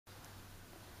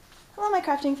Hello my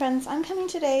crafting friends, I'm coming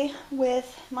today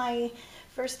with my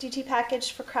first DT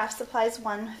package for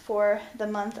Craftsupplies1 for the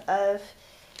month of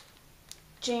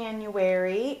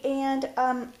January, and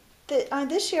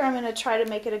this year I'm going to try to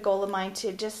make it a goal of mine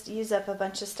to just use up a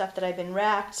bunch of stuff that I've been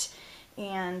racked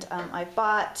and I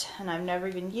bought and I've never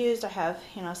even used. I have,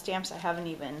 stamps I haven't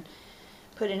even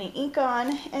put any ink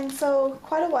on, and so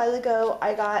quite a while ago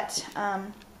I got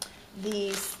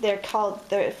these. They're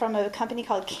from a company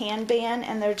called Kanban,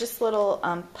 and they're just little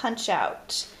punch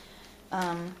out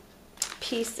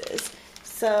pieces.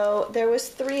 So there was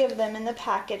 3 of them in the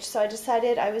package, so I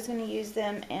decided I was going to use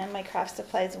them and my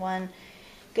Craftsupplies1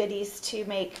 goodies to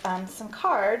make some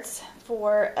cards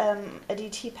for a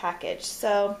DT package.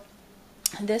 So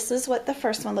this is what the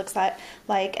first one looks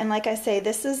like, and like I say,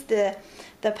 this is the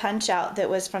punch out that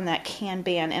was from that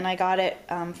Kanban, and I got it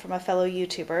from a fellow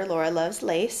YouTuber, Laura Loves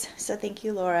Lace, so thank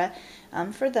you, Laura,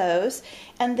 for those.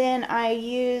 And then I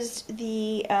used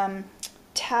the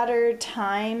Tattered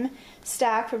Time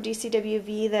stack from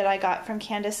DCWV that I got from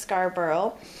Candace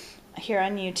Scarborough here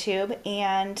on YouTube,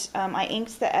 and I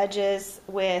inked the edges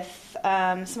with,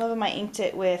 some of them I inked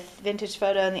it with Vintage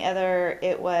Photo, and the other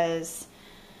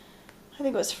I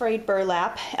think it was frayed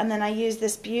burlap. And then I used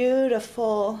this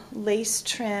beautiful lace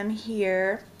trim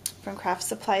here from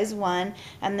Craftsupplies1,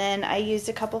 and then I used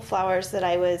a couple flowers that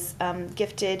I was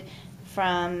gifted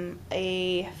from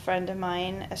a friend of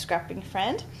mine, a scrapping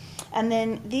friend. And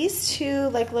then these 2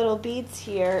 like little beads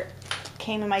here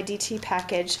came in my DT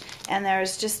package, and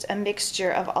there's just a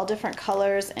mixture of all different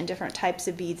colors and different types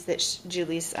of beads that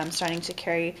Julie's starting to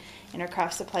carry in her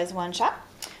Craftsupplies1 shop.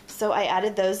 So I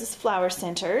added those as flower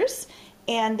centers.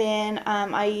 And then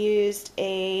I used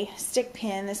a stick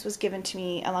pin. This was given to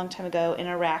me a long time ago in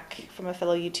a rack from a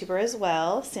fellow YouTuber as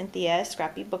well, Cynthia,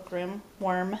 Scrappy Bookroom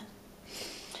Worm,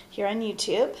 here on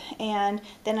YouTube. And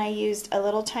then I used a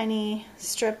little tiny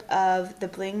strip of the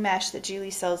bling mesh that Julie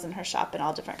sells in her shop in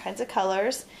all different kinds of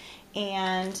colors.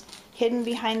 And hidden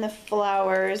behind the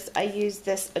flowers, I used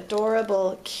this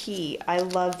adorable key. I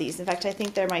love these. In fact, I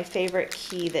think they're my favorite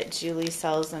key that Julie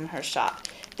sells in her shop.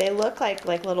 They look like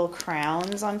little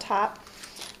crowns on top.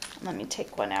 Let me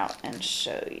take one out and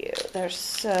show you. They're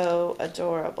so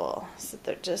adorable. So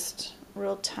they're just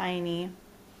real tiny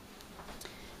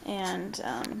and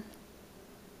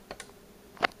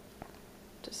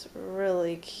just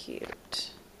really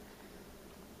cute.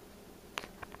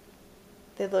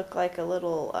 They look like a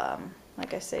little,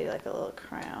 like I say, like a little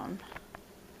crown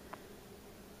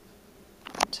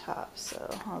on top.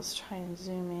 So I'll just try and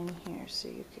zoom in here so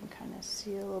you can kind of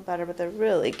see a little better, but they're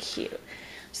really cute.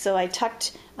 So I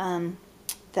tucked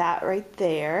that right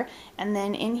there, and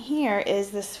then in here is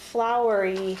this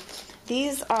flowery,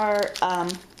 these are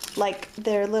like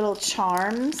they're little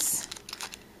charms,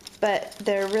 but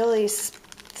they're really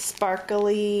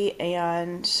sparkly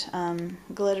and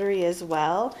glittery as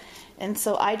well. And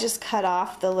so I just cut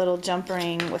off the little jump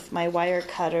ring with my wire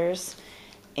cutters,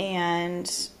 and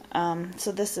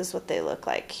so this is what they look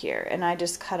like here. And I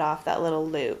just cut off that little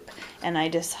loop, and I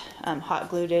just hot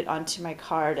glued it onto my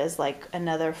card as like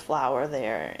another flower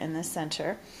there in the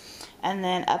center. And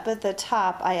then up at the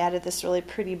top I added this really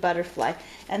pretty butterfly,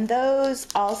 and those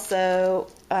also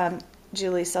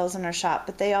Julie sells in her shop,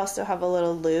 but they also have a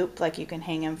little loop, like you can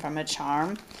hang them from a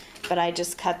charm, but I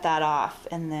just cut that off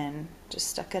and then just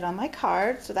stuck it on my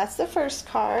card. So that's the first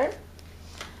card.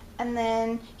 And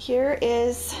then here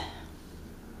is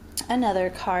another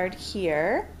card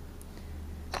here,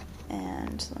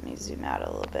 and let me zoom out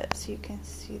a little bit so you can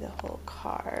see the whole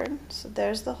card. So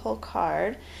there's the whole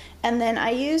card, and then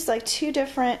I used like 2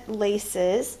 different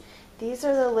laces. These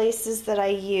are the laces that I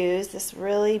use. This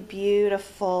really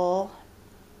beautiful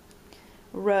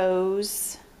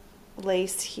rose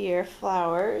lace here,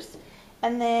 flowers,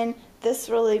 and then this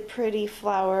really pretty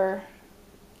flower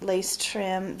lace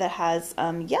trim that has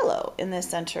yellow in the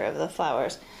center of the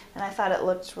flowers, and I thought it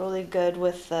looked really good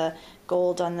with the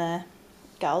gold on the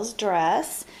gal's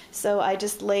dress. So I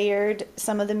just layered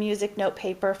some of the music note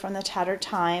paper from the Tattered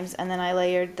Times, and then I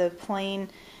layered the plain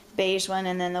beige one,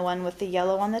 and then the one with the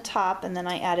yellow on the top, and then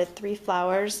I added 3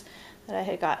 flowers that I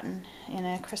had gotten in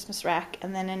a Christmas rack,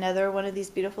 and then another one of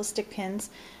these beautiful stick pins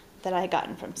that I had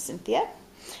gotten from Cynthia,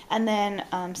 and then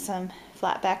some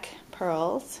flatback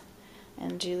pearls,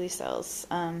 and Julie sells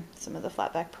some of the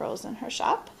flatback pearls in her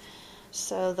shop.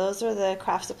 So those are the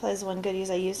Craftsupplies1 goodies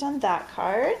I used on that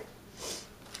card.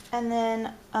 And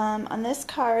then on this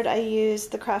card I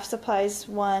used the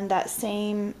Craftsupplies1, that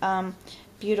same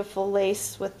beautiful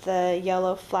lace with the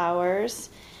yellow flowers,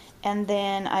 and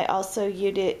then I also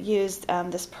used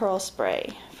this pearl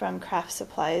spray from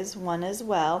Craftsupplies1 as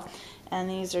well. And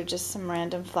these are just some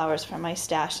random flowers from my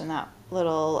stash, and that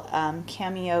little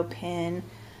cameo pin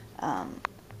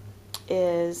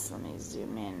is, let me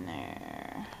zoom in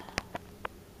there.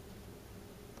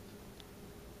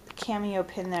 The cameo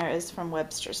pin there is from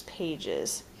Webster's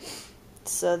Pages.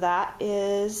 So that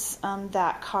is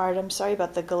that card. I'm sorry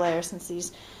about the glare since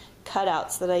these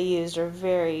cutouts that I used are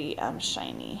very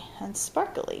shiny and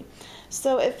sparkly.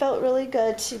 So it felt really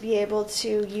good to be able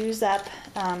to use up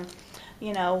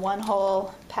you know, one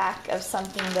whole pack of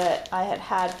something that I had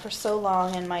had for so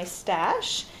long in my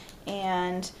stash,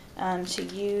 and to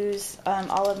use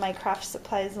all of my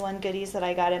Craftsupplies1 goodies that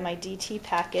I got in my DT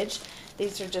package.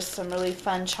 These are just some really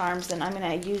fun charms, and I'm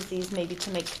going to use these maybe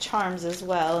to make charms as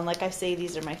well. And like I say,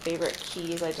 these are my favorite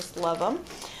keys. I just love them.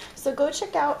 So go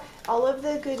check out all of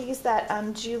the goodies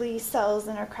that Julie sells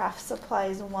in her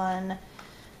Craftsupplies1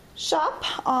 shop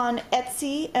on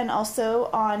Etsy and also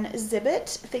on Zibbet.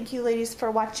 Thank you ladies for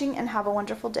watching, and have a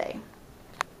wonderful day.